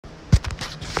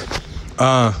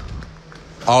Uh,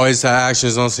 Always have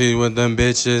actions on scene with them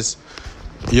bitches.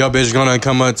 Your bitch gonna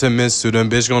come up to miss you. Them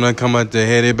bitch gonna come up to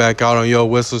hit it back out on your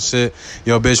whistle shit.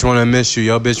 Your bitch wanna miss you.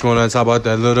 Your bitch wanna talk about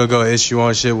that little girl issue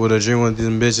on shit with a dream with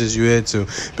them bitches you hit to.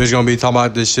 Bitch gonna be talking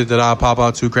about this shit that I pop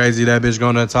out too crazy. That bitch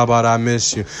gonna talk about I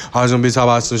miss you. I was gonna be talking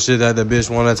about some shit that the bitch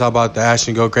wanna talk about the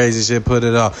action go crazy shit, put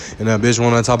it out. And that bitch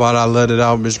wanna talk about I let it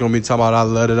out. Bitch gonna be talking about I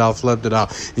let it out, flipped it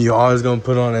out. And you always gonna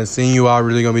put on that scene you are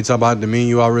really gonna be talking about the mean.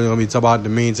 You are really gonna be talking about the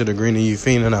mean to the green and you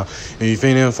fiending out. And you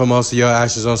fiending for most of your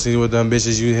actions on scene with them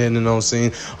bitches you hitting on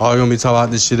scene. Always gonna be talking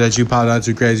about this shit that you pop out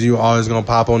too crazy. You always gonna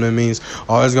pop on them means.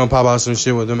 Always gonna pop out some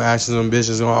shit with them actions. Them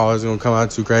bitches always gonna come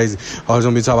out too crazy. Always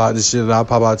gonna be talking about this shit that I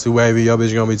pop out too wavy. Your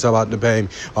bitch gonna be talking about the pay me.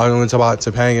 Always gonna be talking about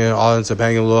Topanga. All the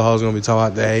Topanga little hoes gonna be talking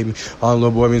about the hate me. All the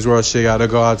little boy means world shit gotta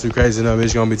go out too crazy. That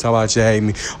bitch gonna be talking about you hate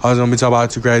me. Always gonna be talking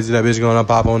about too crazy. That bitch gonna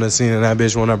pop on the scene and that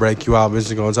bitch wanna break you out.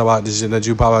 Bitch gonna talk about this shit that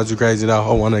you pop out too crazy. That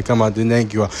hoe wanna come out to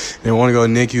nick you out. They wanna go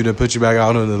nick you to put you back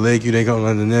out on the leg you. They come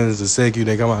out the niggas to sick you.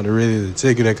 They come out to really to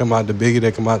tick you. They come out the bigger,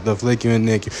 they come out the flick you and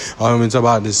nick you. I'm gonna talk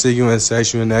about the sick you and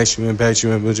sex you and next you and peck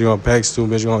you and bitch you gonna peck too.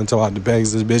 Bitch you gonna talk about the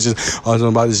pegs, this bitches. I'm talking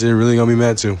about this shit really gonna be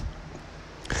mad too.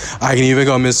 I can even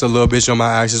go miss a little bitch on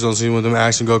my actions. Don't see when them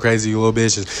action go crazy, you little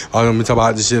bitches. I'm gonna be talking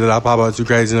about the shit that I pop out too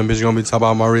crazy. Them bitch gonna be talking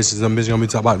about my riches. Them bitch gonna be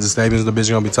talking about the statements. The bitch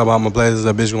gonna be talking about my places.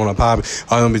 That bitch gonna pop it.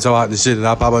 I'm gonna be talking about the shit that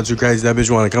I pop out too crazy. That bitch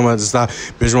wanna come out to stop.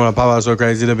 Bitch wanna pop out so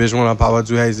crazy. The bitch wanna pop out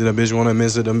too hazy. The bitch wanna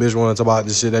miss it. Them bitch wanna talk about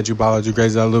the shit that you pop out too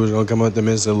crazy. That little bitch gonna come out to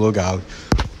miss it. Little golly.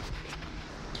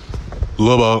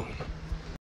 Lil Bo.